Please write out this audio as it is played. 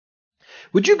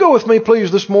Would you go with me,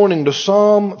 please, this morning to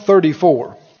Psalm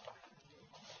 34?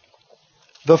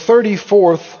 The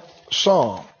 34th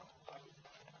Psalm.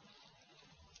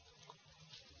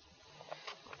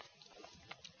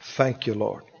 Thank you,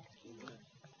 Lord.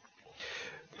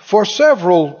 For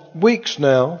several weeks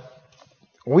now,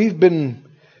 we've been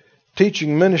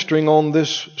teaching, ministering on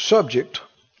this subject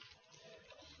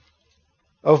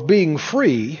of being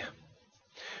free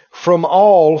from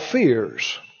all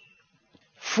fears.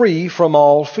 Free from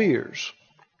all fears.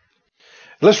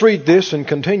 Let's read this and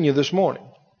continue this morning.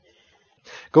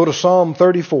 Go to Psalm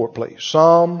 34, please.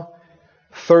 Psalm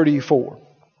 34.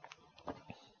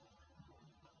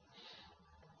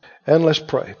 And let's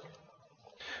pray.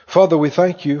 Father, we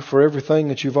thank you for everything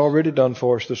that you've already done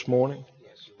for us this morning.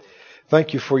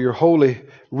 Thank you for your holy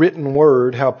written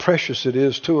word, how precious it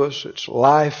is to us. It's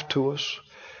life to us,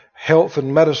 health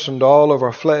and medicine to all of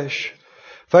our flesh.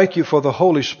 Thank you for the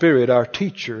Holy Spirit, our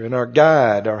teacher and our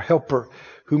guide, our helper,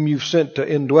 whom you've sent to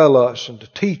indwell us and to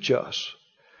teach us.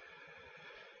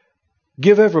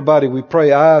 Give everybody, we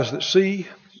pray, eyes that see,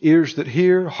 ears that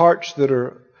hear, hearts that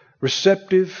are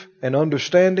receptive and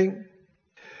understanding.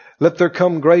 Let there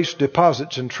come grace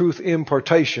deposits and truth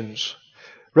impartations,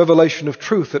 revelation of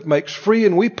truth that makes free.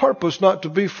 And we purpose not to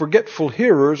be forgetful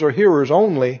hearers or hearers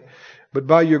only, but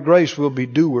by your grace we'll be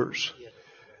doers.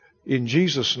 In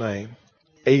Jesus' name,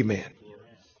 amen.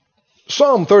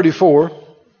 Psalm 34,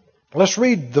 let's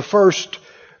read the first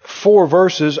 4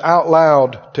 verses out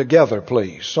loud together,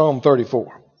 please. Psalm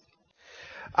 34.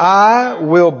 I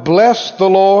will bless the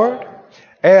Lord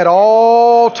at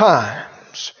all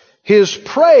times. His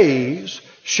praise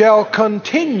shall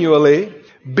continually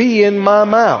be in my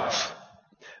mouth.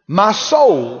 My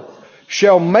soul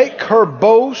shall make her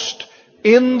boast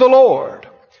in the Lord.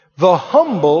 The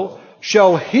humble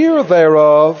shall hear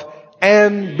thereof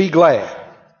and be glad.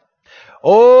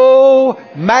 Oh,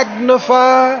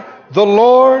 magnify the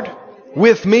Lord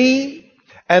with me,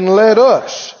 and let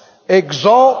us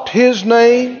exalt his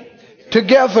name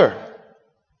together.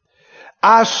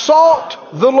 I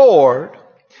sought the Lord,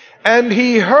 and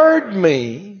he heard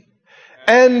me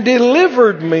and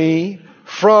delivered me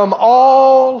from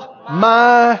all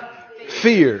my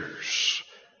fears.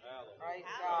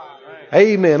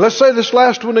 Amen. Let's say this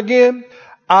last one again.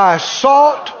 I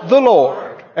sought the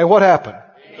Lord. And what happened?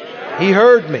 He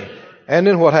heard me. And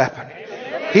then what happened?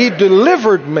 He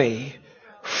delivered me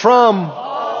from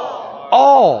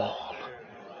all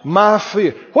my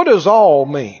fear. What does all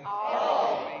mean?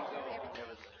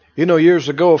 You know, years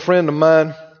ago, a friend of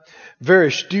mine,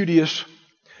 very studious,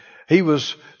 he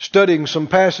was studying some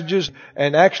passages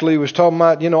and actually was talking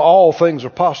about, all things are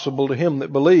possible to him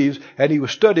that believes. And he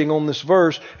was studying on this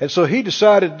verse. And so he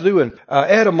decided to do an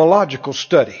etymological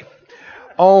study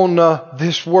on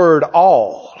this word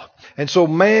all. And so,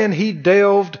 he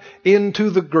delved into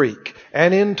the Greek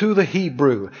and into the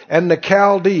Hebrew and the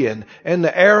Chaldean and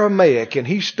the Aramaic. And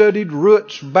he studied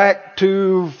roots back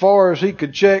to far as he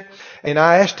could check. And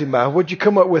I asked him, what'd you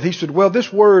come up with? He said, well,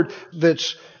 this word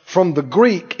that's from the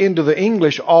Greek into the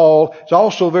English, all, is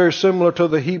also very similar to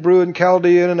the Hebrew and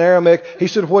Chaldean and Aramaic. He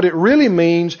said, what it really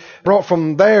means, brought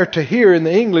from there to here in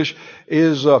the English,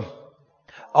 is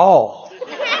all.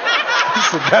 He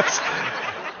said,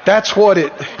 that's what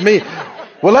it means.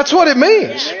 Well, that's what it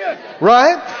means,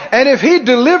 right? And if he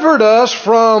delivered us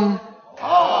from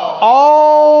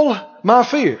all my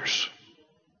fears,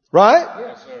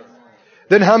 right?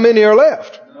 Then how many are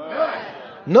left?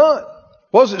 None.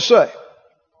 What does it say?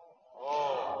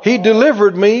 He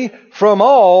delivered me from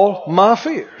all my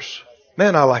fears.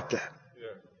 Man, I like that.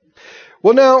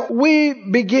 Well, now we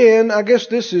begin, I guess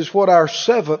this is our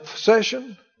 7th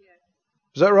session.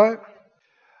 Is that right?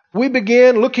 We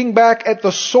began looking back at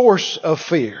the source of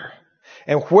fear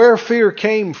and where fear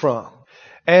came from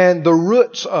and the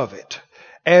roots of it.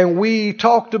 And we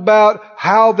talked about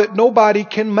how that nobody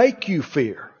can make you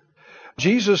fear.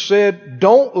 Jesus said,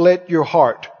 don't let your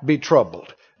heart be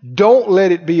troubled. Don't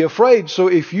let it be afraid. So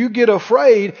if you get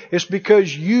afraid, it's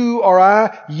because you or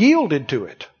I yielded to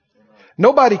it.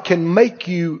 Nobody can make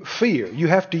you fear. You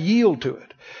have to yield to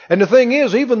it. And the thing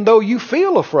is, even though you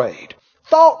feel afraid,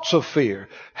 thoughts of fear,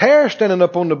 hair standing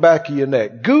up on the back of your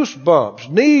neck, goosebumps,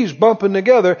 knees bumping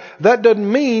together, that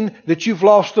doesn't mean that you've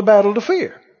lost the battle to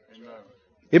fear.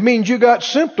 It means you got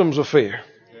symptoms of fear.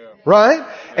 Right?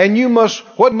 And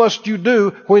what must you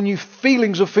do when you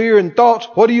feelings of fear and thoughts?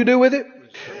 What do you do with it?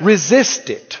 Resist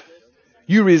it.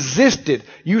 You resist it.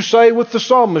 You say with the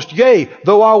psalmist, yea,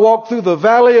 though I walk through the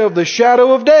valley of the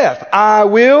shadow of death, I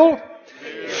will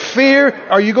fear.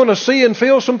 Are you going to see and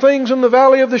feel some things in the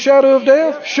valley of the shadow of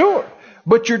death? Sure.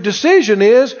 But your decision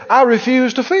is, I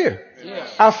refuse to fear. Yes.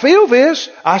 I feel this.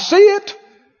 I see it.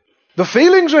 The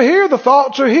feelings are here. The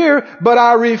thoughts are here. But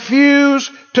I refuse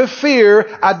to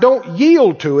fear. I don't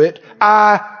yield to it.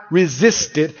 I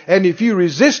resist it. And if you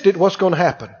resist it, what's going to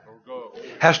happen?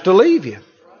 Has to leave you.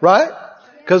 Right?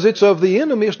 Because it's of the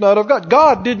enemy. It's not of God.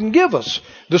 God didn't give us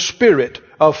the spirit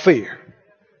of fear.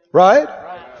 Right?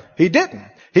 He didn't.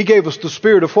 He gave us the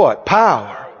spirit of what?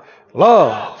 Power,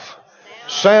 love,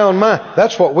 sound mind.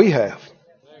 That's what we have.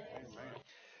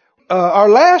 Our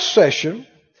last session,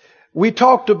 we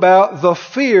talked about the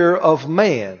fear of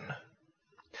man.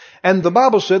 And the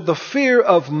Bible said the fear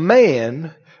of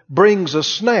man brings a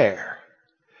snare.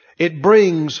 It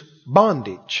brings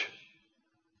bondage.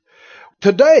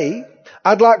 Today,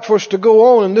 I'd like for us to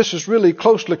go on, and this is really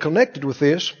closely connected with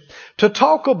this, to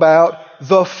talk about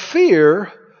the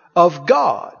fear of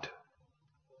God.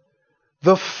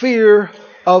 The fear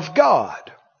of God.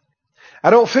 I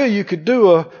don't feel you could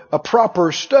do a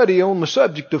proper study on the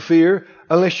subject of fear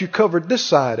unless you covered this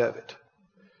side of it.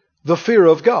 The fear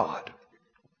of God.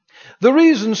 The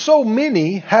reason so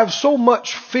many have so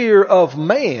much fear of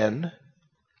man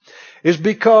is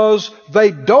because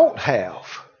they don't have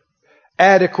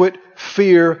adequate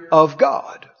fear of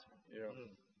God.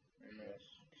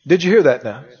 Did you hear that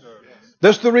now?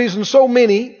 That's the reason so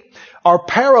many are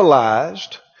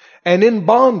paralyzed and in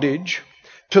bondage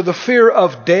to the fear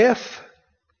of death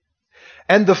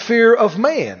and the fear of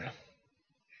man.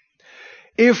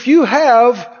 If you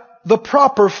have the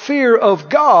proper fear of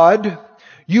God,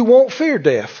 you won't fear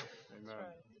death.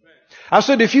 I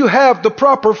said if you have the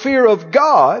proper fear of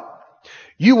God,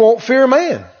 you won't fear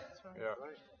man.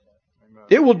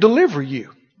 It will deliver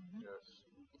you.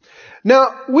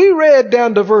 Now, we read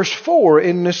down to verse 4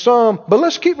 in this psalm, but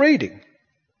let's keep reading.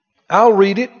 I'll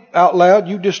read it out loud.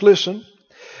 You just listen.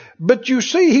 But you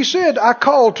see, he said, I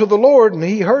called to the Lord and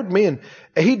he heard me and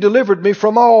he delivered me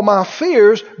from all my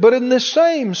fears. But in this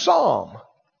same psalm,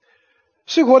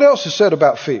 see what else is said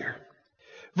about fear.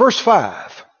 Verse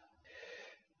 5.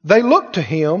 They looked to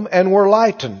him and were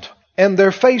lightened, and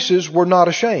their faces were not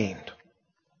ashamed.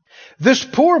 This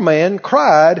poor man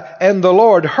cried, and the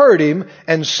Lord heard him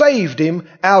and saved him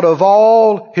out of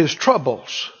all his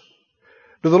troubles.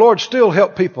 Do the Lord still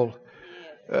help people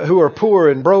who are poor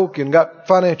and broke and got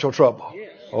financial trouble?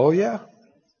 Oh, yeah.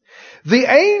 The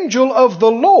angel of the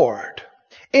Lord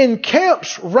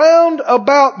encamps round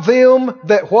about them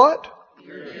that what?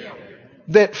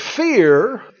 That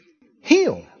fear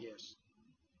him.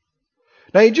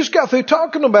 Now, he just got through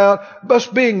talking about us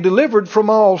being delivered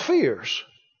from all fears.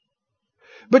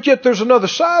 But yet there's another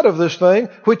side of this thing,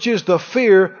 which is the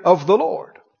fear of the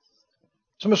Lord.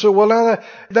 Somebody say, well, now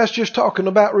that's just talking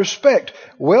about respect.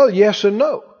 Well, yes and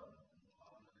no.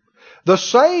 The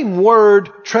same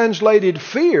word translated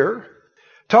fear,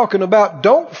 talking about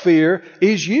don't fear,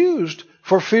 is used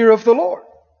for fear of the Lord.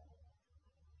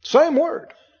 Same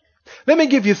word. Let me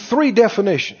give you 3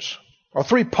 definitions, or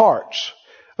 3 parts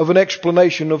of an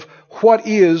explanation of what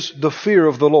is the fear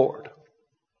of the Lord.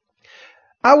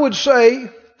 I would say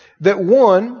that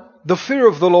 1, the fear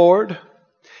of the Lord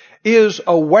is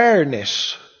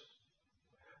awareness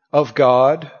of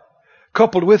God.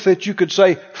 Coupled with it, you could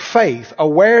say faith,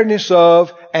 awareness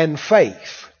of and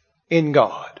faith in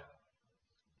God.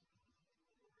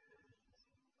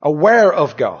 Aware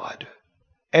of God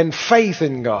and faith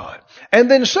in God. And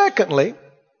then secondly,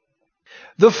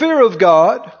 the fear of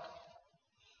God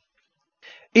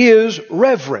is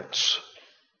reverence.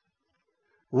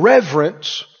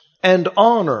 Reverence and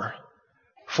honor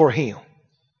for Him.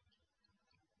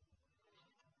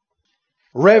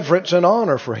 Reverence and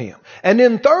honor for Him. And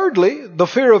then thirdly, the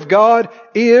fear of God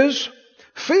is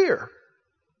fear.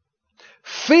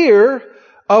 Fear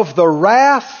of the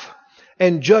wrath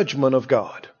and judgment of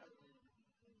God.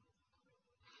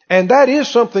 And that is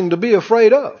something to be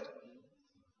afraid of.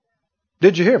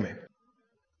 Did you hear me?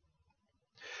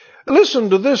 Listen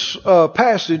to this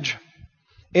passage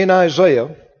in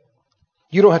Isaiah.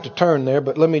 You don't have to turn there,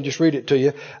 but let me just read it to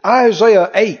you. Isaiah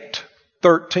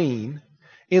 8:13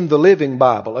 in the Living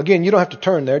Bible. Again, you don't have to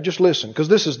turn there, just listen, because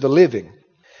this is the Living.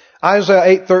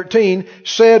 Isaiah 8:13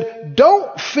 said,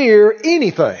 don't fear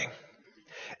anything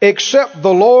except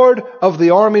the Lord of the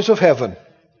armies of heaven.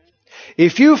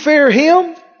 If you fear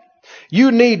Him,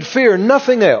 you need fear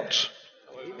nothing else.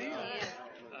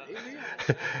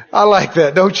 I like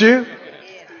that, don't you?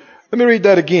 Let me read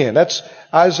that again. That's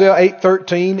Isaiah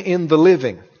 8:13 in the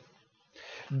Living.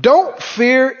 Don't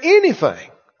fear anything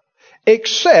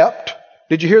except,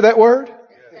 did you hear that word?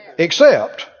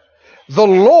 Except the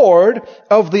Lord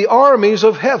of the armies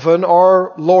of heaven,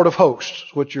 or Lord of hosts,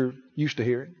 what you're used to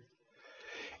hearing.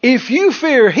 If you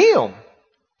fear Him,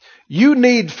 You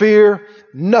need fear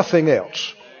nothing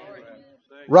else.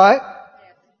 Right?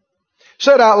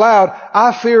 Say it out loud.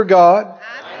 I fear God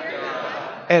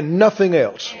and nothing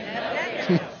else.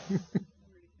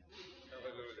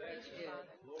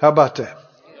 How about that?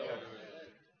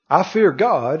 I fear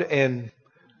God and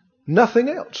nothing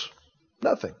else.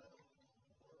 Nothing.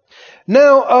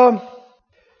 Now,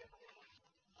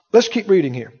 let's keep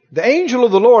reading here. The angel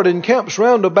of the Lord encamps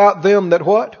round about them that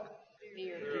what?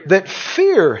 That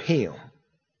fear him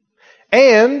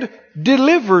and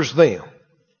delivers them.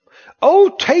 Oh,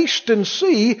 taste and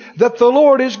see that the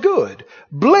Lord is good.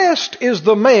 Blessed is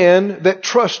the man that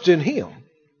trusts in him.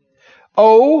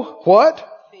 Oh, what?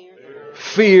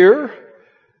 Fear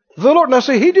the Lord. Now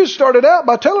see, he just started out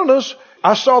by telling us,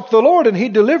 I sought the Lord and he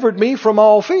delivered me from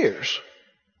all fears.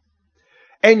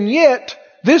 And yet,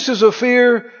 this is a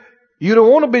fear you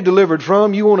don't want to be delivered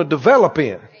from, you want to develop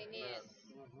in.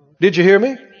 Did you hear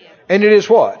me? And it is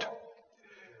what?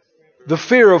 The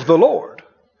fear of the Lord.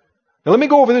 Now let me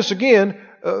go over this again.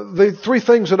 The three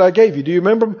things that I gave you. Do you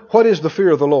remember them? What is the fear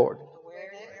of the Lord?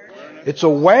 It's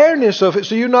awareness of it.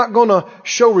 So you're not going to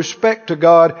show respect to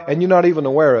God and you're not even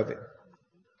aware of Him.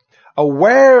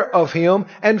 Aware of Him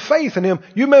and faith in Him.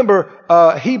 You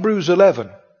remember Hebrews 11.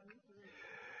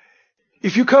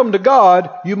 If you come to God,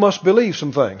 you must believe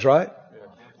some things, right?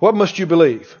 What must you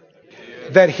believe?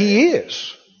 That He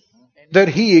is. That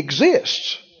He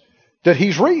exists. That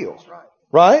He's real.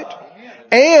 Right?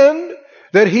 And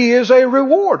that He is a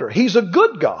rewarder. He's a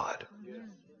good God.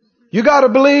 You got to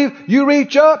believe you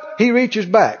reach up, He reaches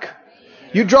back.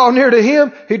 You draw near to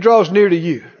Him, He draws near to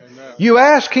you. You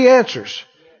ask, He answers.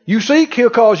 You seek, He'll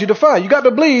cause you to find. You got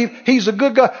to believe He's a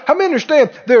good God. How many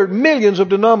understand there are millions of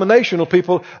denominational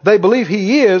people, they believe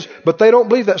He is, but they don't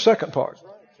believe that second part.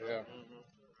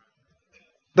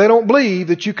 They don't believe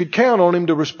that you could count on Him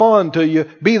to respond to you,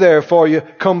 be there for you,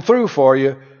 come through for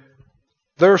you.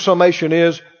 Their summation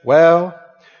is, well,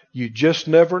 you just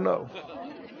never know.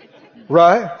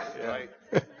 Right?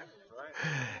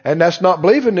 And that's not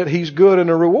believing that He's good and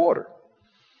a rewarder.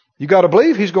 You got to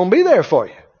believe He's going to be there for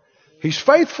you. He's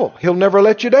faithful. He'll never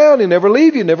let you down. He'll never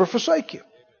leave you, never forsake you.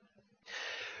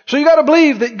 So you got to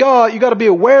believe that God, you got to be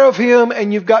aware of Him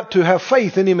and you've got to have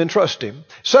faith in Him and trust Him.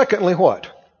 Secondly, what?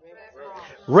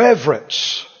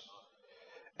 Reverence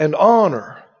and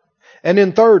honor. And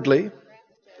then thirdly,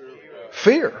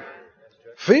 fear.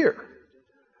 Fear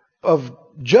of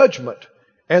judgment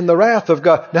and the wrath of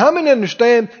God. Now how many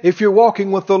understand if you're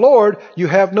walking with the Lord, you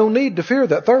have no need to fear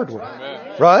that third one?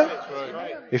 Amen.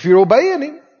 Right? If you're obeying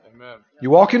Him,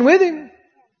 you're walking with Him.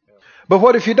 But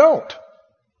what if you don't?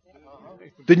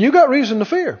 Then you got reason to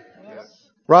fear.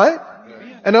 Right?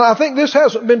 And I think this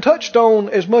hasn't been touched on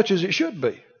as much as it should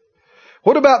be.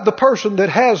 What about the person that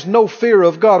has no fear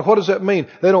of God? What does that mean?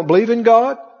 They don't believe in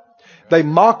God. They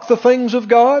mock the things of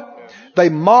God. They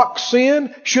mock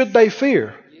sin. Should they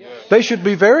fear? They should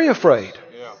be very afraid.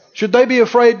 Should they be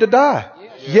afraid to die?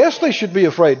 Yes, they should be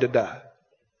afraid to die.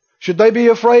 Should they be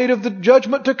afraid of the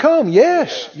judgment to come?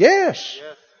 Yes, yes.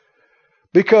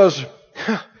 Because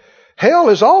hell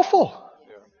is awful.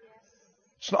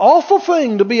 It's an awful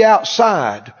thing to be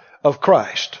outside of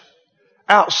Christ,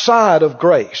 outside of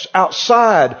grace,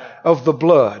 outside of the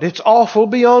blood. It's awful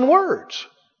beyond words.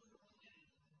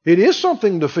 It is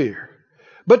something to fear.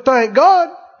 But thank God,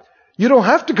 you don't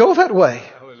have to go that way.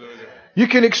 You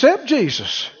can accept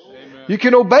Jesus. You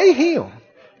can obey Him.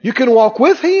 You can walk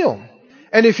with Him.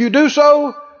 And if you do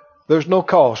so, there's no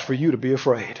cause for you to be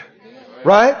afraid.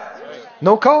 Right?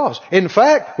 No cause. In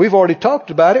fact, we've already talked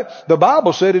about it. The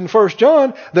Bible said in 1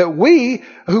 John that we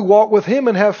who walk with Him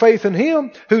and have faith in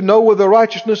Him, who know with the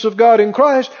righteousness of God in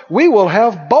Christ, we will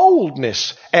have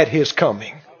boldness at His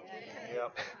coming.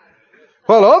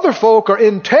 While other folk are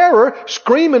in terror,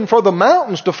 screaming for the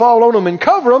mountains to fall on them and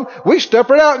cover them, we step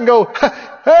right out and go,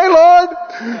 hey Lord,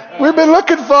 we've been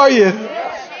looking for you.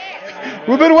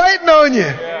 We've been waiting on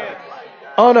you.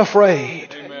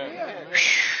 Unafraid.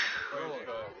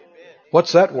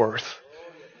 What's that worth?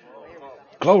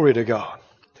 Glory to God.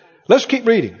 Let's keep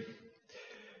reading.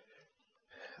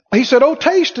 He said, oh,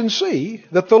 taste and see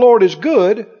that the Lord is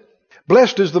good.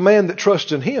 Blessed is the man that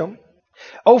trusts in Him.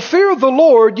 Oh, fear the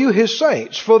Lord, you His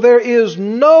saints, for there is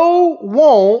no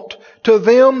want to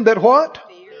them that what?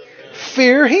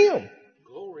 Fear Him.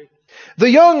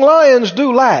 The young lions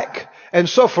do lack and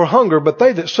suffer hunger, but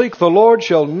they that seek the Lord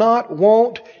shall not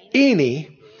want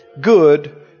any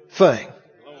good thing.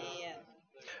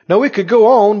 Now we could go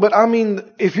on, but I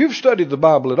mean, if you've studied the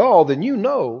Bible at all, then you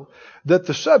know that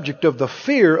the subject of the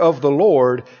fear of the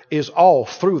Lord is all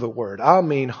through the Word. I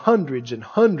mean, hundreds and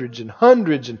hundreds and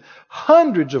hundreds and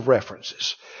hundreds of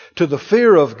references to the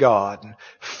fear of God, and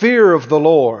fear of the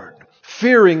Lord,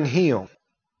 fearing Him.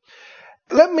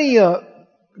 Let me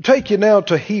take you now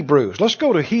to Hebrews. Let's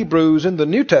go to Hebrews in the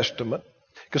New Testament,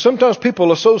 because sometimes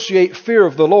people associate fear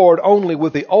of the Lord only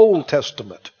with the Old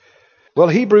Testament. Well,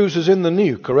 Hebrews is in the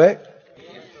New, correct?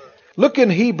 Look in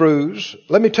Hebrews.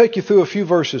 Let me take you through a few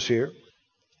verses here.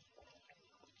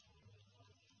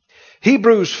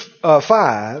 Hebrews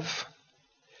 5,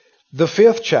 the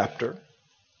 5th chapter.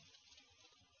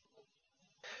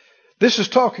 This is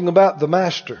talking about the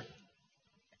Master.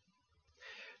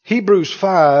 Hebrews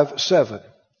 5:7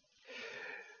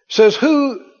 says,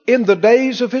 who in the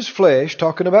days of his flesh,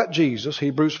 talking about Jesus,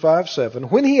 Hebrews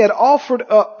 5:7, when he had offered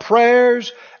up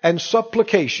prayers and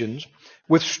supplications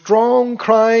with strong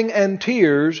crying and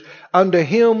tears unto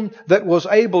him that was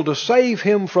able to save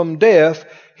him from death,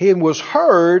 he was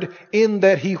heard in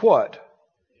that he what?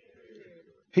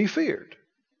 He feared.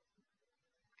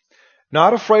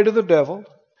 Not afraid of the devil,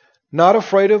 not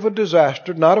afraid of a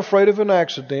disaster, not afraid of an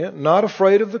accident, not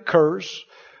afraid of the curse,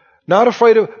 not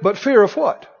afraid of, but fear of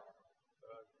what?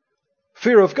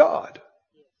 Fear of God.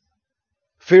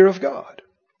 Fear of God.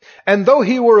 And though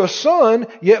he were a son,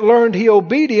 yet learned he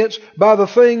obedience by the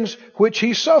things which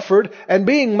he suffered, and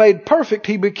being made perfect,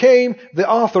 he became the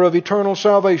author of eternal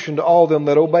salvation to all them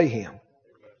that obey him.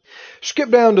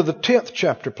 Skip down to the 10th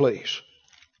chapter, please.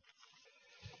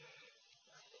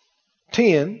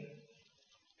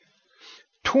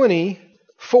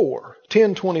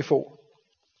 10:24.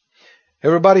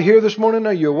 Everybody here this morning?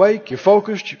 Are you awake? You're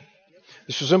focused?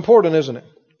 This is important, isn't it?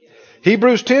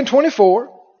 Hebrews 10:24.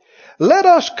 Let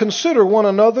us consider one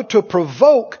another to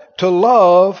provoke to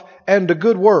love and to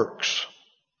good works.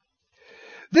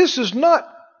 This is not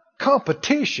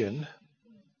competition,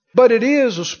 but it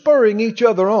is a spurring each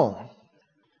other on.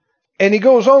 And he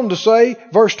goes on to say,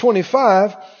 verse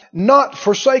 25, not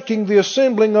forsaking the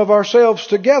assembling of ourselves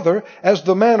together as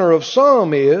the manner of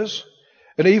some is.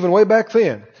 And even way back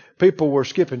then, people were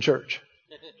skipping church.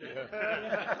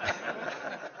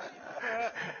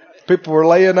 People were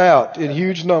laying out in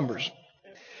huge numbers.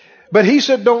 But he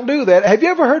said, don't do that. Have you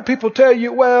ever heard people tell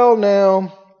you, well,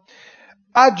 now,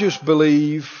 I just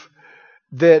believe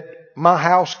that my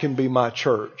house can be my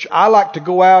church. I like to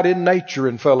go out in nature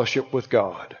and fellowship with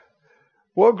God.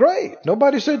 Well, great.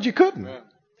 Nobody said you couldn't.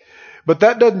 But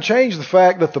that doesn't change the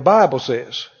fact that the Bible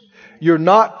says you're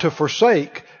not to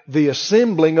forsake the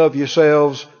assembling of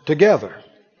yourselves together.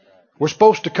 We're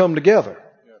supposed to come together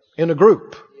in a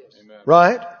group,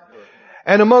 right?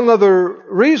 And among other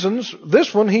reasons,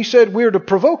 this one, he said we're to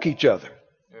provoke each other.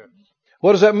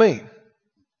 What does that mean?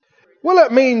 Well,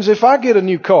 that means if I get a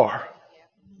new car,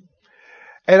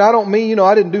 and I don't mean,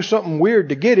 I didn't do something weird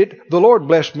to get it, the Lord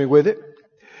blessed me with it,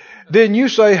 then you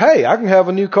say, hey, I can have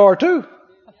a new car too.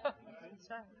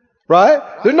 Right?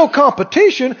 There's no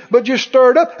competition, but you're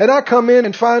stirred up, and I come in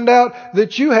and find out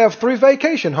that you have 3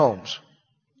 vacation homes.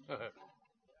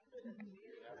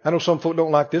 I know some folk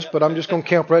don't like this, but I'm just going to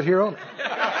camp right here on it.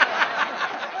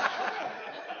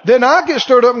 Then I get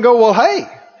stirred up and go, well, hey,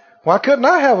 why couldn't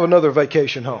I have another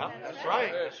vacation home? That's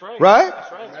right. That's right. Right?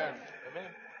 That's right. Amen.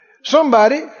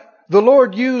 Somebody, the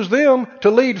Lord used them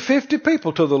to lead 50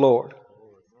 people to the Lord.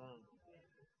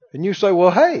 And you say,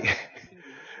 well, hey,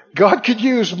 God could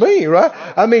use me, right?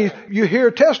 I mean, you hear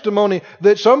testimony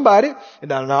that somebody,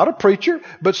 not a preacher,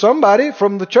 but somebody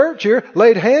from the church here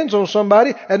laid hands on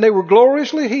somebody and they were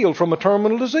gloriously healed from a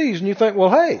terminal disease. And you think,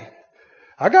 well, hey,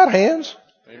 I got hands.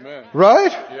 Amen.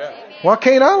 Right? Yeah. Why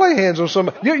can't I lay hands on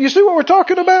somebody? You see what we're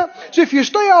talking about? See, if you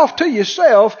stay off to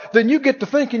yourself, then you get to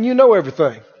thinking you know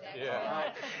everything.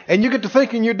 And you get to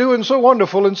thinking you're doing so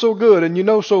wonderful and so good and you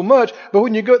know so much. But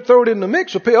when you go throw it in the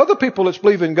mix with other people that's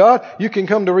believe in God, you can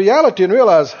come to reality and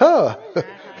realize, I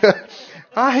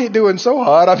ain't doing so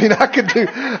hard. I mean,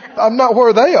 I'm not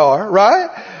where they are, right?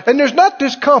 And there's not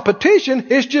this competition.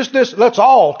 It's just this, let's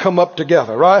all come up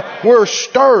together, right? We're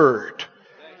stirred.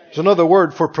 It's another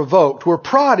word for provoked. We're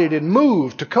prodded and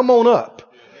moved to come on up.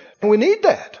 And we need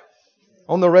that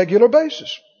on the regular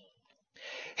basis.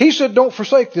 He said, don't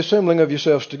forsake the assembling of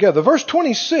yourselves together. Verse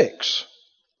 26.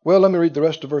 Well, let me read the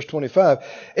rest of verse 25.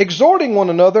 Exhorting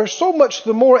one another so much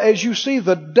the more as you see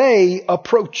the day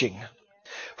approaching.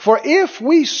 For if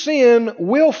we sin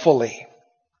willfully,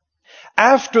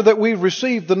 After that we've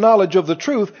received the knowledge of the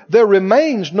truth, there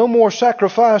remains no more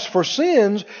sacrifice for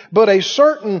sins, but a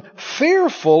certain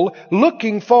fearful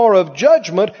looking for of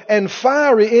judgment and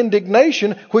fiery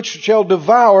indignation which shall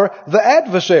devour the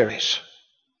adversaries.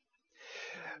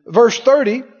 Verse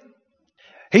 30,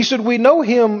 he said, we know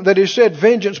him that is said,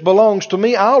 vengeance belongs to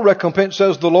me, I'll recompense,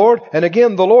 says the Lord. And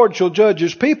again, the Lord shall judge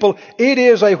his people. It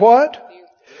is a what?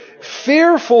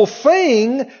 Fearful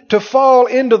thing to fall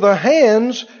into the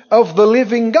hands of the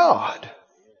living God.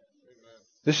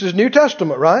 This is New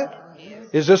Testament, right?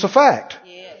 Is this a fact?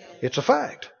 It's a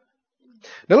fact.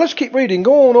 Now let's keep reading.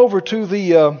 Go on over to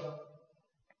the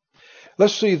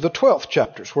 12th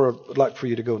chapter is where I'd like for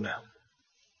you to go now.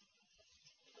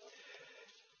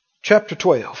 Chapter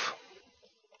 12.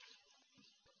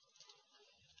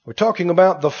 We're talking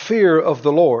about the fear of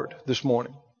the Lord this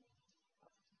morning.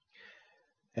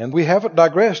 And we haven't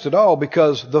digressed at all,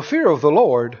 because the fear of the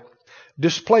Lord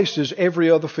displaces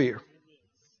every other fear.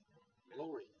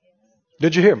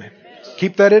 Did you hear me?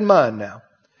 Keep that in mind now.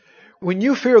 When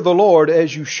you fear the Lord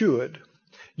as you should,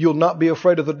 you'll not be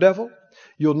afraid of the devil.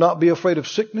 You'll not be afraid of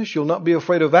sickness. You'll not be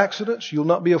afraid of accidents. You'll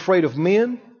not be afraid of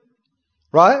men.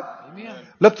 Right? Amen.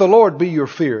 Let the Lord be your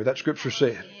fear, that scripture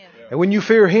said. Amen. And when you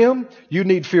fear Him, you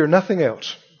need fear nothing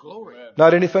else. Glory.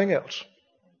 Not anything else.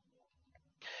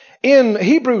 In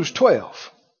Hebrews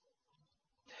 12,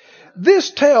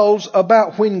 this tells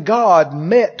about when God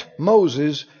met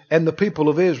Moses and the people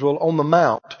of Israel on the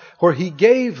mount, where He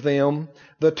gave them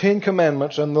the 10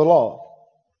 Commandments and the law.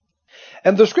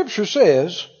 And the scripture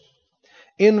says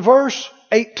in verse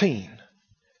 18,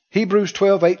 Hebrews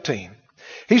 12:18,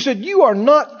 He said, you are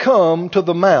not come to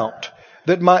the mount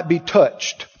that might be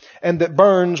touched and that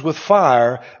burns with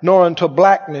fire, nor unto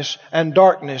blackness and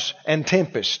darkness and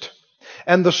tempest,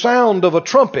 and the sound of a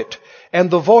trumpet, and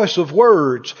the voice of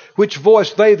words, which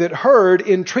voice they that heard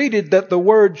entreated that the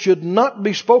word should not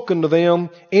be spoken to them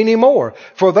any more,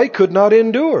 for they could not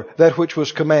endure that which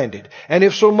was commanded. And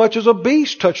if so much as a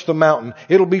beast touch the mountain,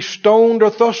 it'll be stoned or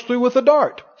thrust through with a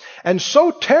dart. And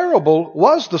so terrible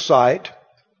was the sight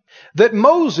that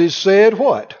Moses said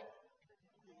what?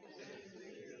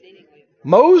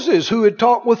 Moses, who had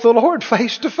talked with the Lord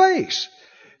face to face,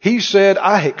 he said,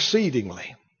 I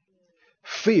exceedingly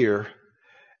fear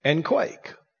and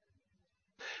quake.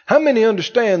 How many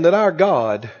understand that our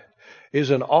God is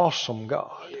an awesome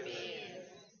God?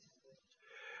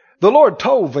 The Lord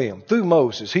told them through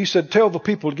Moses, He said, tell the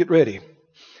people to get ready.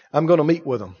 I'm going to meet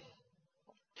with them.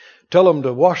 Tell them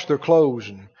to wash their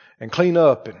clothes and clean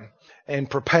up and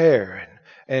prepare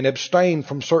and abstain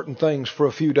from certain things for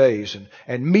a few days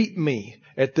and meet me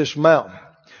at this mountain.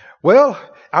 Well,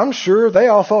 I'm sure they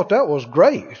all thought that was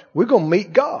great. We're going to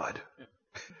meet God.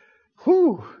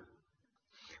 Whew.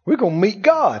 We're going to meet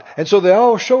God. And so they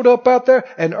all showed up out there,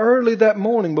 and early that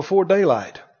morning before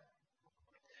daylight,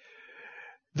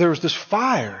 there was this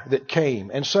fire that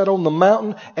came and sat on the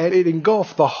mountain, and it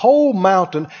engulfed the whole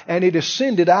mountain, and it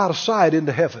ascended out of sight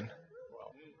into heaven.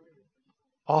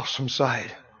 Awesome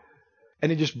sight.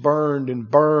 And it just burned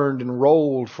and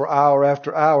rolled for hour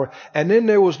after hour. And then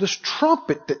there was this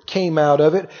trumpet that came out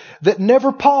of it that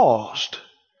never paused.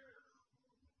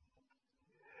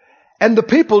 And the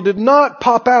people did not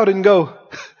pop out and go,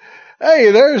 hey,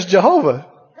 there's Jehovah.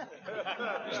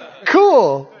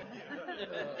 Cool.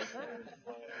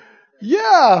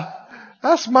 Yeah,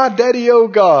 that's my daddy-o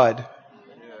God.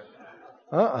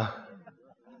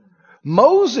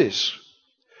 Moses,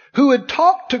 who had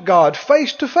talked to God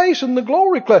face to face in the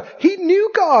glory cloud. He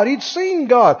knew God. He'd seen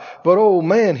God. But oh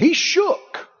man, he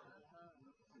shook.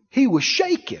 He was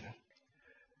shaken.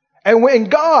 And when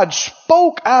God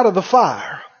spoke out of the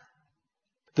fire,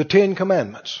 the 10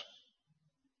 Commandments.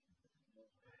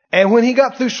 And when He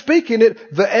got through speaking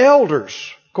it, the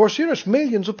elders, of course, there's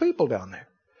millions of people down there.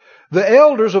 The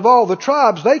elders of all the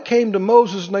tribes, they came to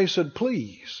Moses and they said,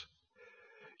 please,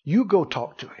 you go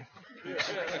talk to him.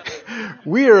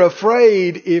 We are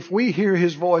afraid if we hear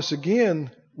his voice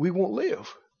again, we won't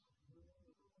live.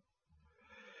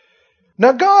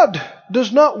 Now, God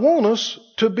does not want us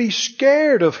to be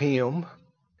scared of Him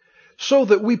so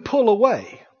that we pull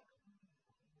away.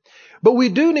 But we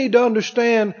do need to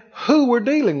understand who we're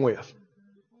dealing with.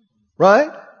 Right?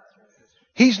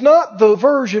 He's not the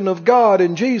version of God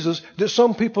in Jesus that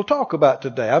some people talk about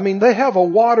today. I mean, they have a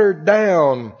watered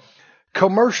down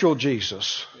commercial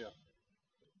Jesus.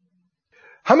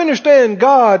 How many understand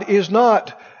God is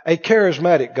not a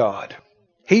charismatic God?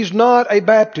 He's not a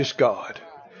Baptist God.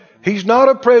 He's not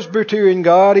a Presbyterian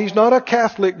God. He's not a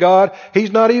Catholic God.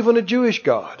 He's not even a Jewish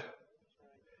God.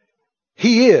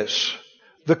 He is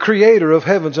the creator of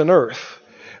heavens and earth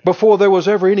before there was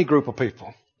ever any group of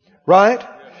people. Right?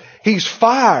 He's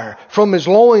fire from His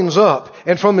loins up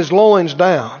and from His loins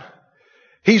down.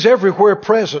 He's everywhere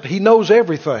present. He knows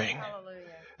everything.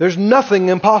 There's nothing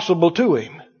impossible to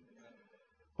Him.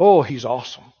 Oh, He's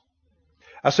awesome.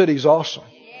 I said He's awesome.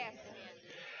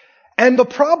 And the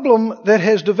problem that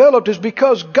has developed is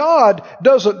because God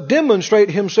doesn't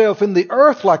demonstrate Himself in the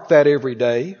earth like that every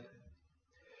day.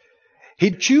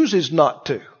 He chooses not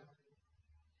to.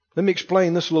 Let me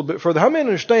explain this a little bit further. How many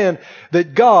understand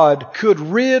that God could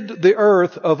rid the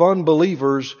earth of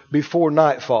unbelievers before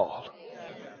nightfall?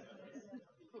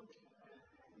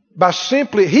 By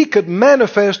simply, He could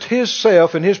manifest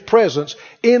Himself and His presence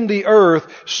in the earth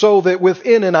so that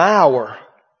within an hour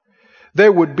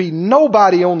there would be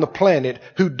nobody on the planet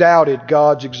who doubted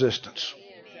God's existence.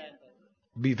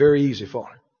 It'd be very easy for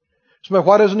Him. So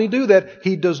why doesn't He do that?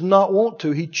 He does not want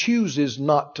to. He chooses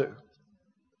not to.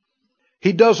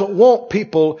 He doesn't want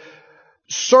people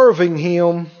serving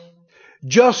Him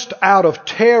just out of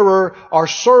terror or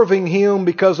serving Him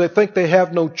because they think they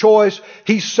have no choice.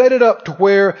 He set it up to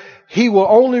where He will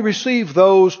only receive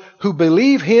those who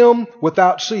believe Him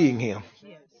without seeing Him.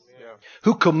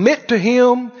 Who commit to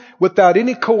Him without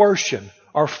any coercion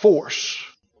or force.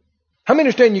 How many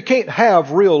understand you can't have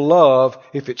real love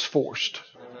if it's forced?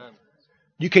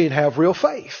 You can't have real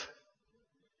faith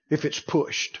if it's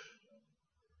pushed.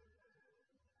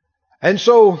 And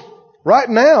so, right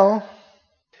now,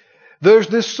 there's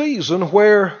this season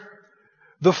where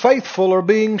the faithful are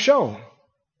being shown.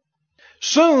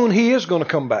 Soon He is going to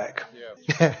come back.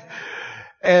 Yeah.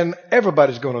 And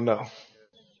everybody's going to know.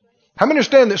 How many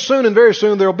understand that soon and very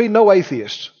soon there will be no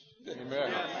atheists?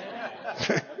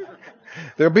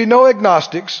 There will be no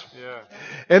agnostics. Yeah.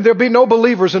 And there will be no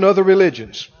believers in other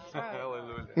religions.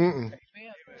 Mm-mm.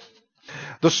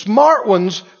 The smart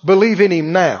ones believe in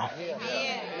Him now.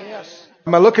 Yes.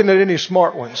 Am I looking at any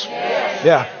smart ones? Yes.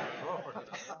 Yeah.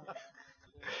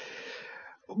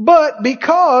 But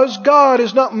because God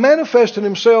is not manifesting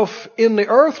Himself in the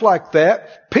earth like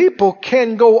that, people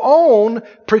can go on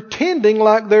pretending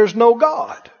like there's no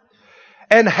God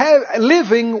and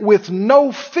living with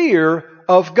no fear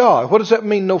of God. What does that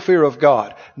mean, no fear of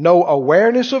God? No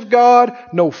awareness of God,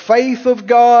 no faith of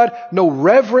God, no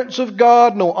reverence of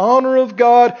God, no honor of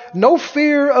God, no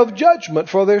fear of judgment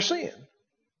for their sin.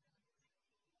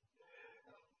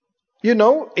 You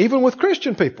know, even with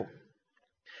Christian people.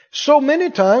 So many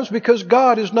times because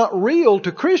God is not real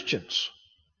to Christians.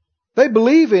 They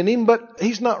believe in Him, but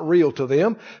He's not real to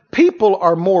them. People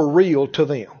are more real to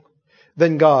them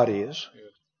than God is.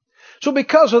 So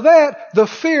because of that, the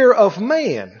fear of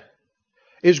man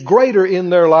is greater in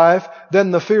their life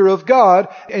than the fear of God.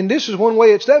 And this is one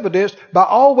way it's evidenced by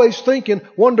always thinking,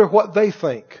 wonder what they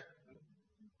think.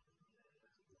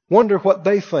 Wonder what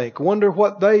they think. Wonder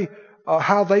what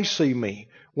how they see me.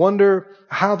 Wonder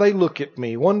how they look at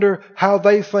me. Wonder how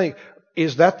they think.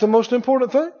 Is that the most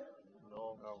important thing?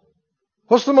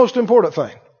 What's the most important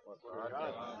thing?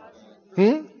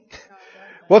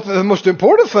 Well, the most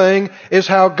important thing is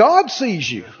how God sees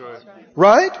you.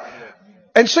 Right?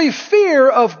 And see, fear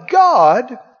of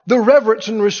God, the reverence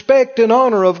and respect and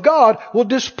honor of God will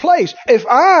displace. If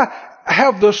I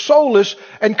have the solace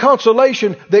and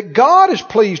consolation that God is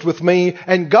pleased with me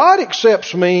and God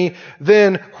accepts me,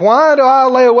 then why do I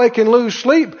lay awake and lose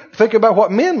sleep thinking about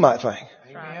what men might think?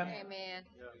 Amen.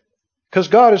 Because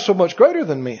God is so much greater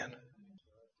than men.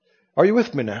 Are you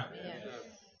with me now? Yes.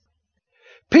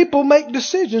 People make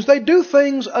decisions. They do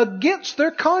things against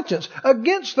their conscience,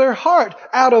 against their heart,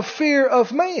 out of fear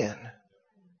of man.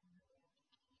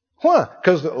 Why?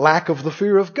 Because the lack of the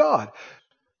fear of God.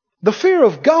 The fear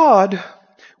of God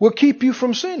will keep you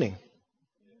from sinning.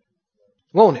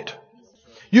 Won't it?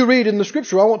 You read in the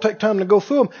Scripture, I won't take time to go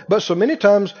through them, but so many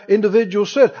times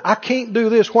individuals said, I can't do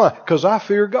this. Why? Because I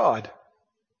fear God.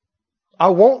 I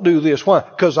won't do this. Why?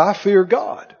 Because I fear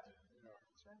God.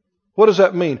 What does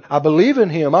that mean? I believe in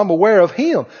Him. I'm aware of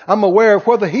Him. I'm aware of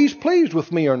whether He's pleased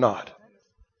with me or not.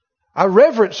 I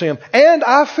reverence Him and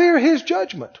I fear His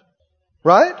judgment.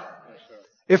 Right?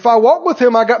 If I walk with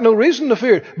Him, I got no reason to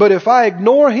fear it. But if I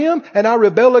ignore Him and I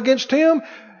rebel against Him,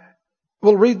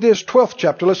 we'll read this 12th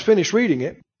chapter. Let's finish reading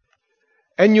it.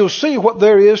 And you'll see what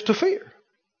there is to fear.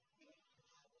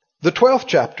 The 12th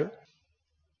chapter.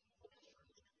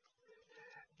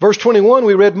 Verse 21,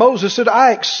 we read Moses said,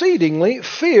 I exceedingly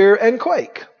fear and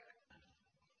quake.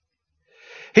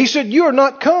 He said, you are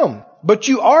not come, but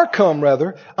you are come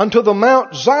rather unto the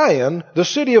Mount Zion, the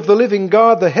city of the living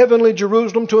God, the heavenly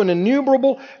Jerusalem, to an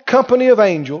innumerable company of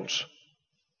angels.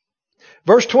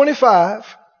 Verse 25,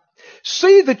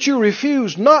 See that you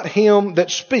refuse not him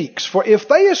that speaks. For if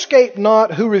they escape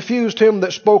not who refused him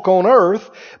that spoke on earth,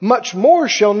 much more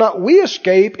shall not we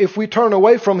escape if we turn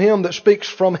away from him that speaks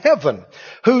from heaven,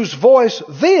 whose voice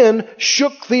then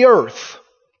shook the earth.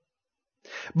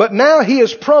 But now he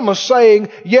has promised, saying,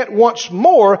 Yet once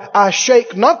more I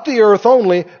shake not the earth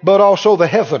only, but also the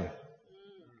heaven.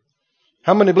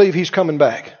 How many believe he's coming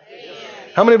back?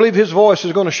 How many believe his voice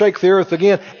is going to shake the earth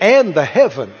again and the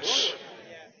heavens?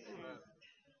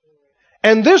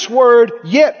 And this word,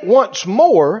 yet once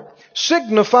more,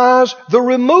 signifies the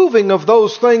removing of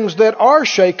those things that are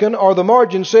shaken, or the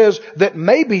margin says that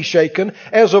may be shaken,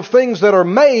 as of things that are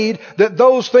made, that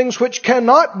those things which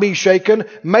cannot be shaken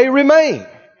may remain.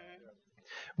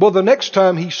 Well, the next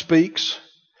time he speaks,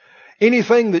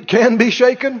 anything that can be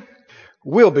shaken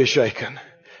will be shaken.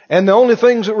 And the only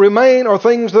things that remain are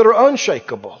things that are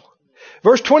unshakable.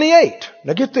 Verse 28.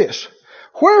 Now get this.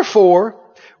 Wherefore,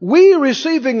 we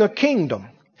receiving a kingdom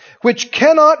which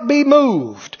cannot be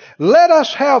moved, let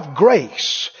us have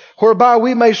grace whereby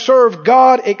we may serve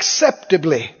God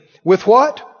acceptably. With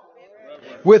what?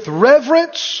 With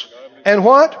reverence and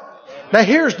what? Now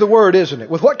here's the word, isn't it?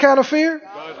 With what kind of fear?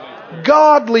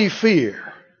 Godly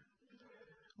fear.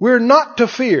 We're not to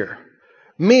fear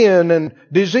men and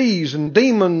disease and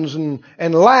demons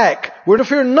and lack. We're to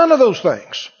fear none of those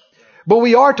things. But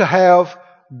we are to have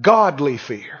godly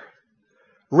fear,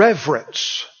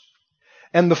 reverence,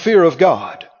 and the fear of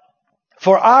God.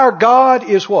 For our God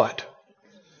is what?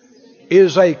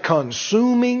 Is a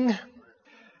consuming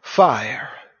fire.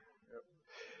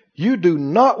 You do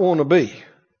not want to be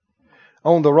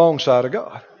on the wrong side of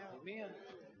God.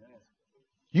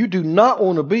 You do not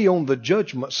want to be on the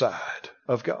judgment side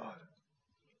of God.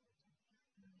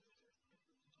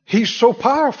 He's so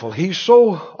powerful. He's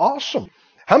so awesome.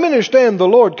 How many understand the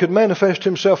Lord could manifest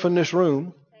himself in this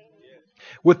room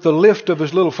with the lift of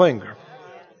his little finger?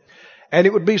 And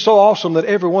it would be so awesome that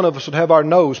every one of us would have our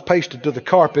nose pasted to the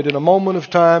carpet in a moment of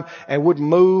time and wouldn't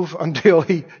move until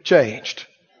he changed.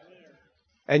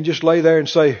 And just lay there and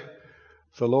say,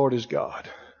 the Lord is God.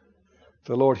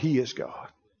 The Lord, he is God.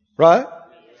 Right?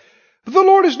 But the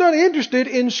Lord is not interested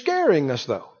in scaring us,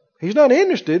 though. He's not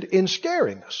interested in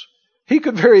scaring us. He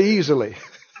could very easily.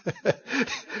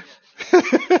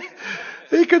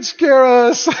 He could scare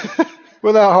us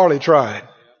without hardly trying.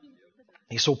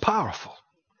 He's so powerful.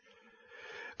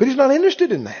 But he's not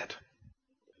interested in that.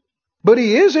 But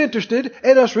he is interested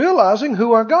in us realizing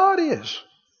who our God is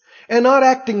and not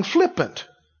acting flippant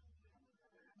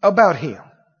about him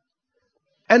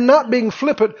and not being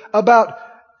flippant about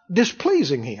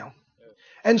displeasing him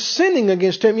and sinning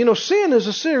against him. You know, sin is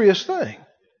a serious thing.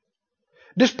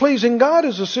 Displeasing God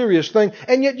is a serious thing.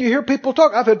 And yet you hear people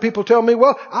talk. I've had people tell me,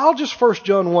 well, I'll just 1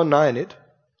 John 1:9 it.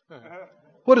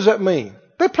 What does that mean?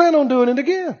 They plan on doing it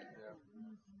again.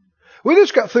 We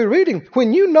just got through reading.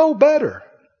 When you know better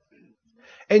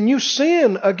and you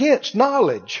sin against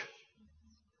knowledge,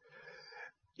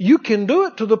 you can do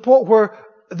it to the point where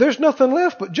there's nothing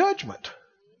left but judgment.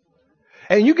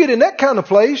 And you get in that kind of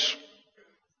place,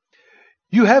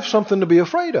 you have something to be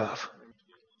afraid of.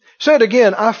 Say it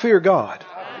again, I fear God.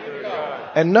 I fear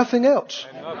God. And nothing else.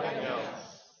 And nothing else.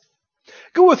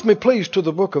 Go with me, please, to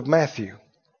the book of Matthew.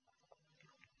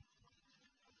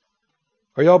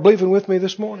 Are y'all believing with me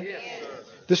this morning? Yes, sir.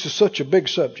 This is such a big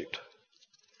subject.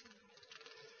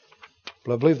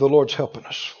 But I believe the Lord's helping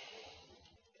us.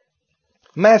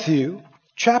 Matthew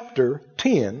chapter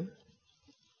 10.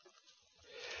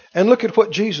 And look at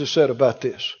what Jesus said about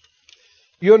this.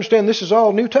 You understand this is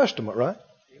all New Testament, right?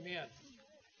 Amen.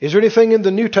 Is there anything in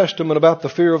the New Testament about the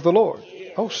fear of the Lord?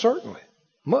 Yes. Oh, certainly.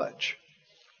 Much.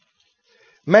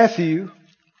 Matthew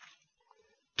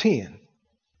 10.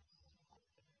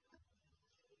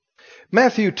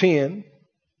 Matthew 10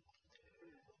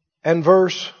 and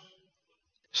verse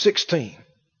 16.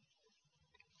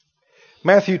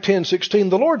 Matthew 10:16.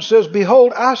 The Lord says,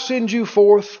 Behold, I send you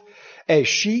forth as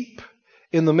sheep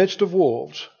in the midst of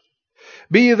wolves.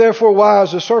 Be ye therefore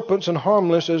wise as serpents and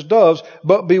harmless as doves,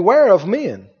 but beware of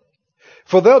men,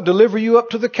 for they'll deliver you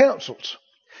up to the councils.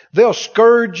 They'll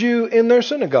scourge you in their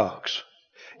synagogues.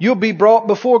 You'll be brought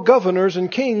before governors and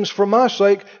kings for my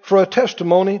sake, for a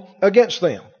testimony against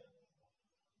them.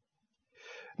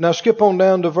 Now skip on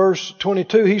down to verse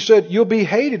 22. He said, You'll be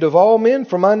hated of all men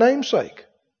for my name's sake,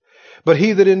 but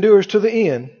he that endures to the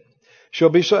end shall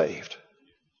be saved.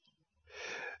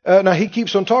 Now he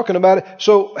keeps on talking about it.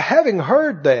 So having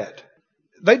heard that,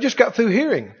 they just got through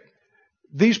hearing.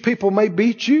 These people may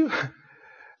beat you.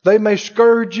 They may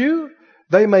scourge you.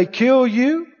 They may kill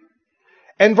you.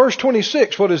 And verse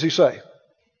 26, what does he say?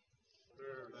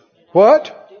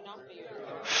 What?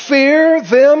 Fear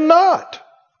them not.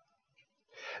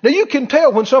 Now you can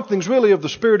tell when something's really of the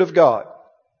Spirit of God.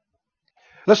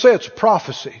 Let's say it's a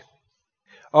prophecy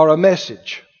or a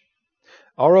message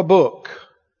or a book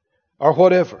or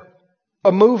whatever.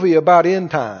 A movie about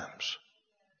end times.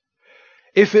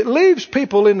 If it leaves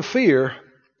people in fear,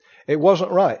 it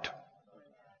wasn't right.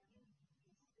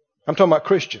 I'm talking about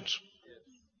Christians.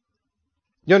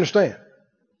 You understand?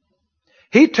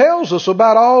 He tells us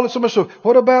about all this. So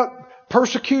what about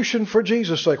persecution for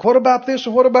Jesus' sake? What about this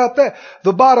and what about that?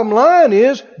 The bottom line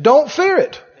is, don't fear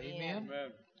it. Amen.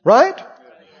 Right?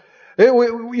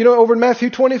 Over in Matthew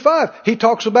 25, he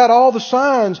talks about all the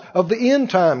signs of the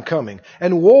end time coming,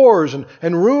 and wars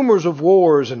and rumors of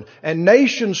wars and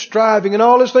nations striving and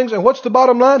all these things. And what's the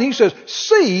bottom line? He says,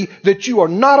 see that you are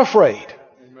not afraid.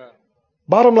 Amen.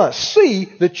 Bottom line, see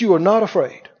that you are not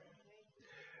afraid.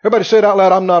 Everybody say it out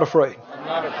loud, I'm not afraid. I'm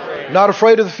not afraid. Not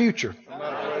afraid of the future. I'm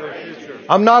not afraid of the future.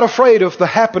 I'm not afraid of the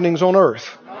happenings on earth.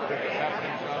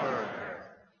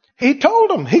 He told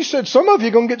them, he said, some of you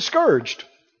are going to get scourged.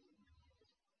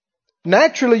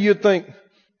 Naturally, you'd think,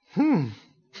 I'm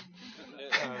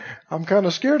kind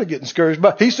of scared of getting scourged.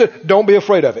 But he said, don't be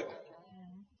afraid of it.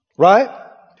 Right?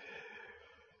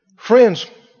 Friends,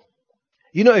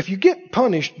 if you get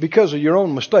punished because of your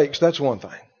own mistakes, that's one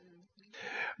thing.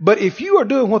 But if you are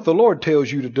doing what the Lord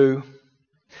tells you to do,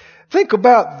 think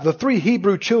about the 3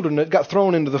 Hebrew children that got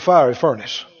thrown into the fiery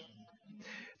furnace.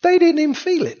 They didn't even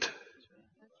feel it.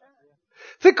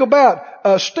 Think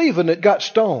about Stephen that got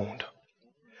stoned.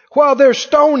 While they're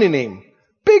stoning him,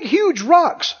 big, huge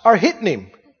rocks are hitting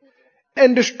him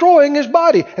and destroying his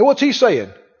body. And what's he saying?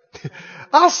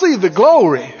 I see the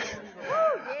glory.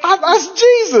 That's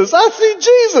Jesus. I see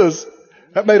Jesus.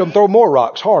 That made him throw more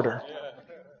rocks harder.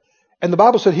 And the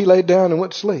Bible said he laid down and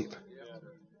went to sleep.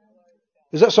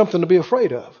 Is that something to be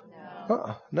afraid of?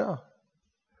 No.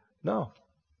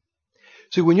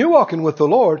 See, when you're walking with the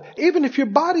Lord, even if your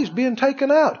body's being taken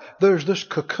out, there's this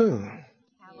cocoon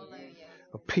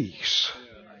of peace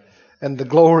and the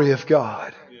glory of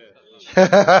God.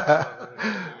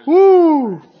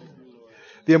 Woo!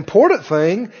 The important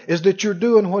thing is that you're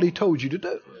doing what He told you to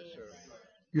do.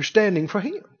 You're standing for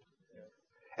Him.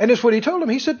 And it's what He told him.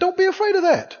 He said, don't be afraid of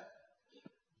that.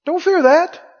 Don't fear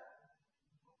that.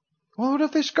 Well, what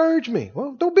if they scourge me?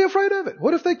 Well, don't be afraid of it.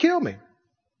 What if they kill me?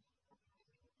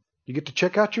 You get to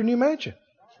check out your new mansion.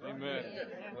 Amen.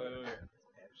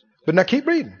 But now keep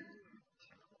reading.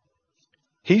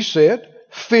 He said,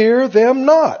 fear them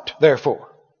not, therefore.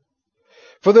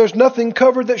 For there's nothing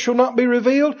covered that shall not be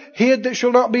revealed, hid that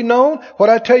shall not be known.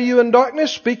 What I tell you in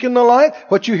darkness, speak in the light.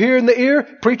 What you hear in the ear,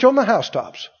 preach on the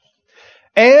housetops.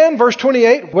 And verse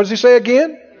 28, what does he say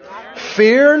again?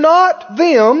 Fear not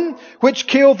them which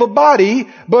kill the body,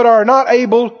 but are not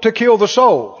able to kill the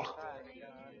soul.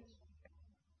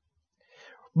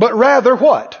 But rather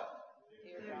what?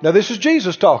 Now this is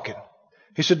Jesus talking.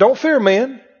 He said, don't fear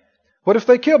men. What if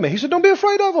they kill me? He said, don't be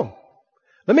afraid of them.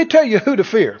 Let me tell you who to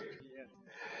fear.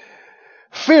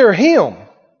 Fear Him,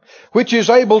 which is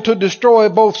able to destroy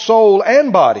both soul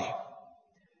and body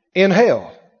in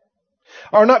hell.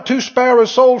 Are not 2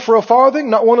 sparrows sold for a farthing?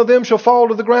 Not one of them shall fall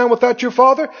to the ground without your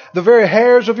Father. The very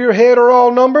hairs of your head are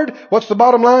all numbered. What's the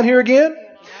bottom line here again?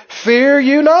 Fear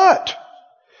you not,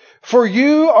 for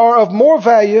you are of more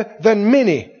value than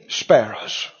many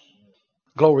sparrows.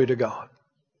 Glory to God.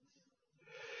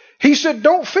 He said,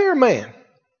 don't fear man,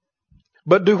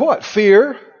 but do what?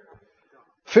 Fear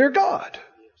God.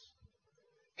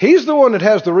 He's the one that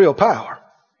has the real power.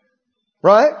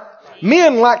 Right?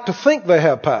 Men like to think they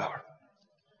have power.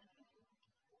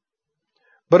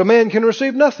 But a man can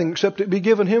receive nothing except it be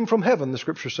given him from heaven, the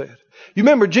Scripture said. You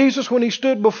remember Jesus when He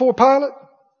stood before Pilate?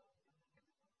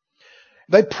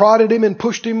 They prodded Him and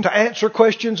pushed Him to answer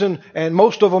questions, and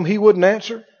most of them He wouldn't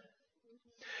answer.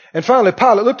 And finally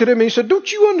Pilate looked at him and he said,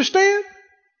 don't you understand?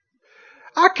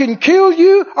 I can kill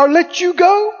you or let you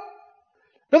go.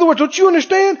 In other words, don't you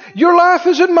understand? Your life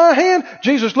is in my hand.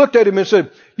 Jesus looked at him and said,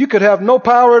 you could have no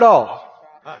power at all,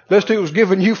 lest it was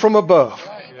given you from above.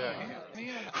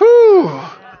 Whew.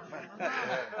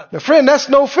 Now friend, that's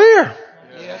no fear.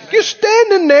 You're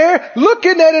standing there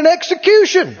looking at an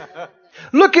execution.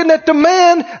 Looking at the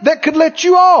man that could let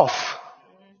you off.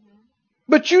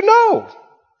 But you know,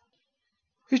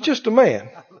 he's just a man.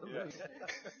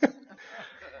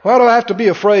 Why do I have to be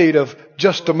afraid of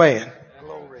just a man?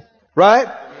 Right?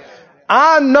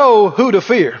 I know who to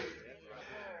fear.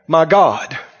 My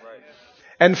God.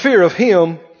 And fear of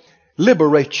Him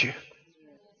liberates you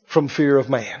from fear of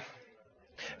man.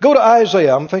 Go to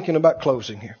Isaiah. I'm thinking about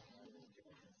closing here.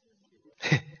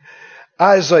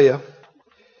 Isaiah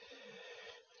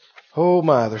Oh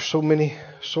my, there's so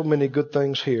many good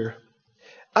things here.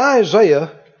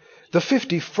 Isaiah, the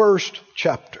 51st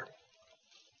chapter.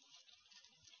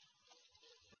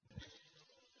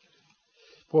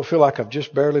 Boy, I feel like I've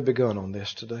just barely begun on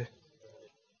this today.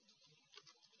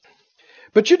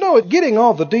 But you know, getting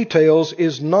all the details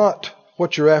is not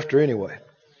what you're after anyway.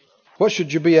 What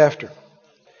should you be after?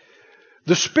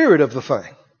 The spirit of the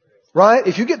thing. Right?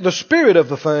 If you get the spirit of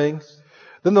the thing,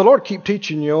 then the Lord keep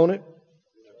teaching you on it.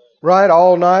 Right?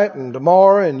 All night and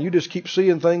tomorrow, and you just keep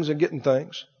seeing things and getting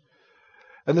things.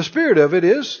 And the spirit of it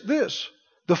is this.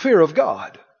 The fear of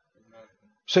God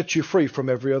sets you free from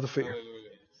every other fear.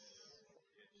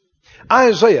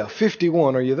 Isaiah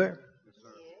 51, are you there?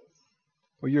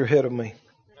 Well, you're ahead of me.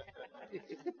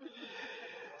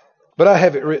 But I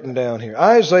have it written down here.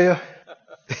 Isaiah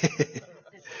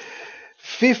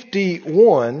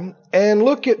 51, and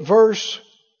look at verse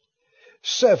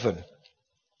 7.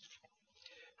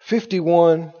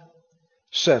 51,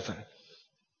 7.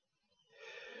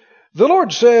 The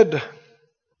Lord said,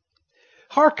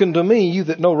 "Hearken to me, you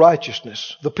that know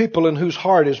righteousness, the people in whose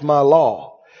heart is my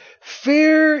law.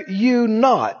 Fear you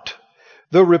not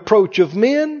the reproach of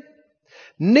men,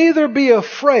 neither be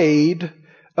afraid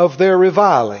of their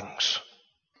revilings."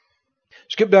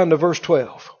 Skip down to verse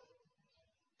 12.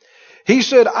 He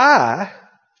said, "I,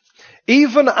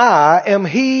 even I, am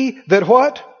he that"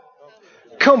 what?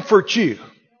 "Comfort you.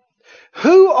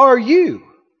 Who are you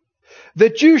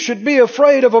that you should be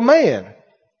afraid of a man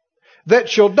that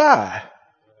shall die,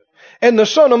 and the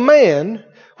Son of Man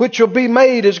which shall be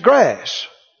made as grass,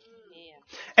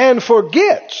 and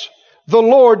forgets the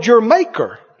Lord your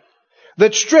Maker,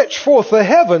 that stretched forth the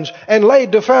heavens and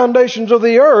laid the foundations of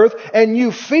the earth, and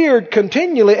you feared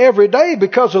continually every day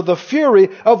because of the fury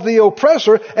of the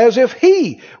oppressor, as if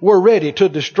he were ready to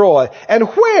destroy. And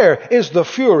where is the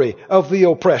fury of the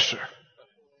oppressor?"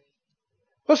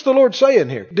 What's the Lord saying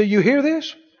here? Do you hear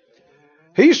this?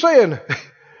 He's saying,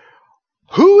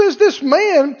 who is this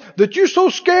man that you're so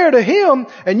scared of him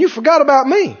and you forgot about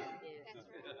me?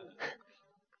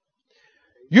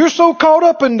 You're so caught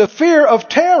up in the fear of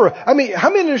terror. I mean, how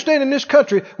many understand in this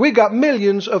country we got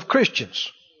millions of Christians,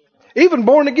 even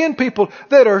born again people,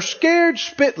 that are scared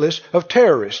spitless of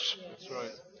terrorists? That's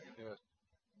right. Yes.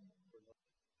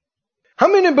 How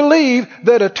many believe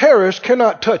that a terrorist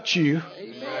cannot touch you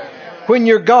when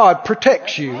your God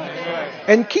protects you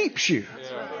and keeps you?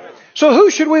 So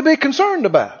who should we be concerned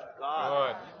about?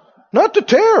 God. Not the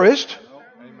terrorist.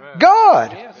 Amen.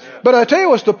 God. But I tell you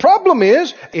what the problem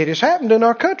is, it has happened in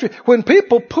our country. When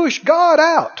people push God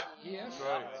out. That's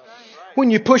right.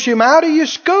 When you push Him out of your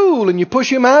school, and you push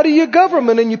Him out of your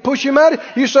government, and you push Him out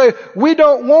you say, we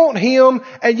don't want Him,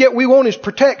 and yet we want His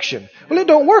protection. Well, it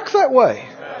don't work that way.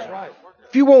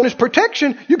 If you want His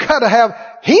protection, you got to have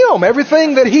Him,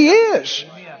 everything that He is.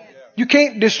 You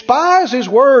can't despise His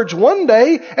words one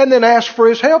day and then ask for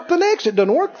His help the next. It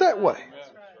doesn't work that way.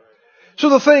 So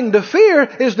the thing to fear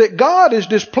is that God is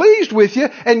displeased with you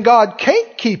and God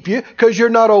can't keep you because you're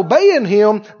not obeying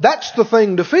Him. That's the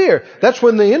thing to fear. That's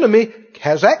when the enemy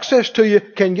has access to you,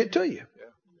 can get to you.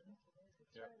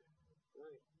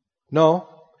 No.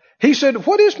 He said,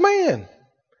 what is man?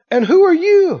 And who are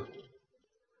you?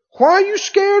 Why are you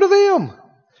scared of them?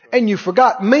 And you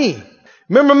forgot me.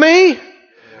 Remember me?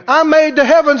 I made the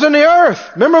heavens and the earth.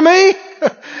 Remember me?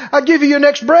 I give you your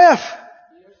next breath.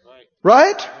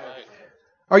 Right?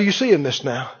 Are you seeing this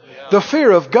now? The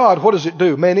fear of God, what does it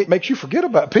do? Man, it makes you forget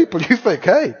about people. You think,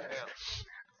 hey,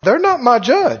 they're not my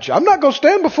judge. I'm not going to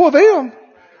stand before them.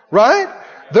 Right?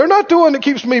 They're not the one that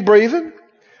keeps me breathing.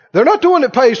 They're not the one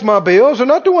that pays my bills. They're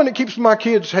not the one that keeps my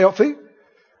kids healthy.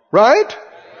 Right?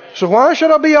 So why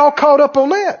should I be all caught up on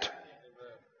that?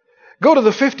 Go to the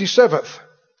 57th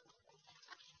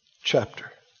chapter.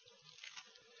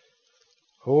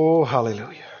 Oh,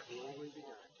 hallelujah.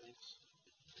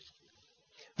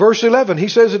 Verse 11, he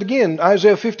says it again,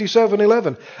 Isaiah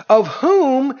 57:11. Of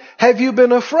whom have you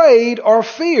been afraid or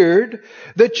feared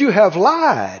that you have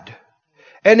lied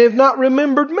and have not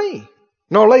remembered me,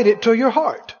 nor laid it to your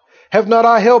heart? Have not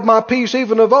I held my peace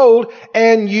even of old,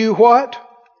 and you what?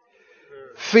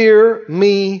 Fear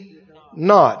me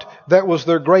not. That was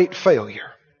their great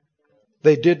failure.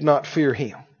 They did not fear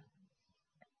Him.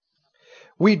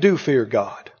 We do fear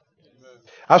God.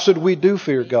 I said we do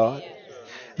fear God.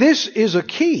 This is a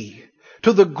key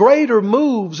to the greater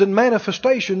moves and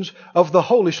manifestations of the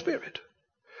Holy Spirit.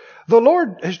 The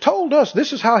Lord has told us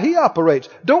this is how He operates.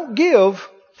 Don't give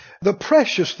the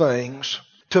precious things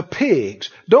to pigs.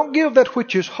 Don't give that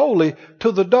which is holy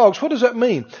to the dogs. What does that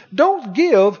mean? Don't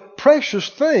give precious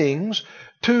things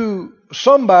to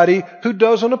somebody who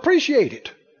doesn't appreciate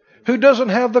it. who doesn't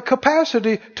have the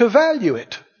capacity to value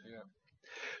it. Yeah.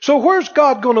 So where's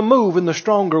God going to move in the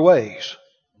stronger ways?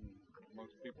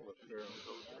 Most people are sharing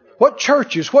those. What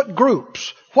churches, what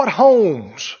groups, what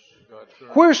homes?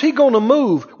 Where's He going to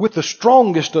move with the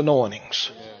strongest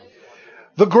anointings?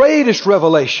 The greatest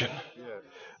revelation,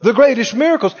 the greatest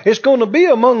miracles. It's going to be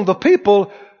among the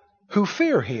people who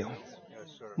fear Him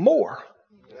more.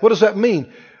 What does that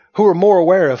mean? Who are more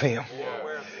aware of Him,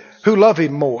 who love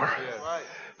Him more,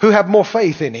 who have more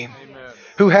faith in Him,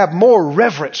 who have more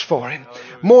reverence for Him,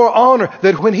 more honor,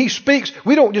 that when He speaks,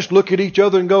 we don't just look at each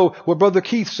other and go, well, Brother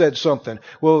Keith said something.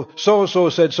 Well, so-and-so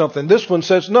said something. This one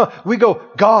says, no. We go,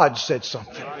 God said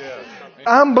something.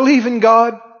 I'm believing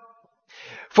God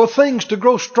for things to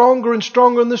grow stronger and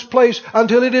stronger in this place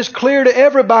until it is clear to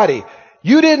everybody.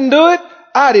 You didn't do it.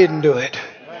 I didn't do it.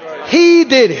 He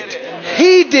did it.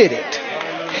 He did it.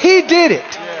 He did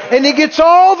it. And He gets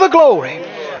all the glory,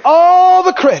 all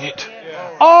the credit,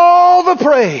 all the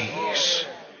praise.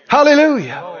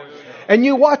 Hallelujah. And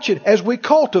you watch it as we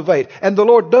cultivate and the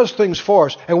Lord does things for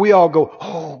us and we all go,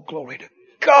 oh, glory to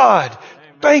God.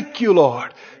 Thank you,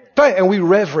 Lord. And we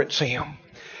reverence Him.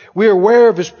 We're aware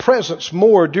of His presence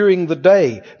more during the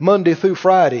day, Monday through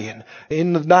Friday, and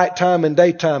in the nighttime and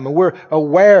daytime. And we're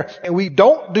aware, and we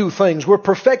don't do things. We're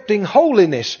perfecting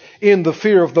holiness in the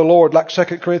fear of the Lord. Like 2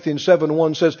 Corinthians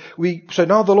 7:1 says, we say,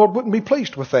 no, the Lord wouldn't be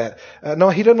pleased with that. No,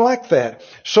 He doesn't like that.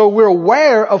 So we're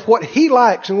aware of what He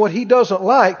likes and what He doesn't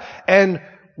like, and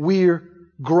we're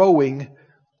growing.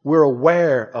 We're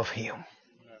aware of Him.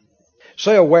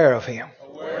 Say aware of Him.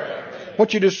 I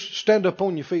want you to just stand up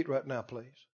on your feet right now, please.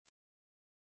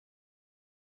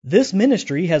 This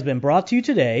ministry has been brought to you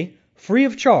today free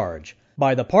of charge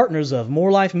by the partners of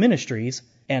More Life Ministries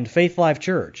and Faith Life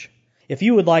Church. If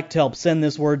you would like to help send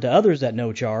this word to others at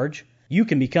no charge, you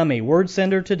can become a word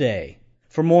sender today.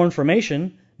 For more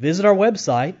information, visit our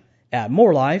website at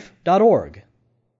morelife.org.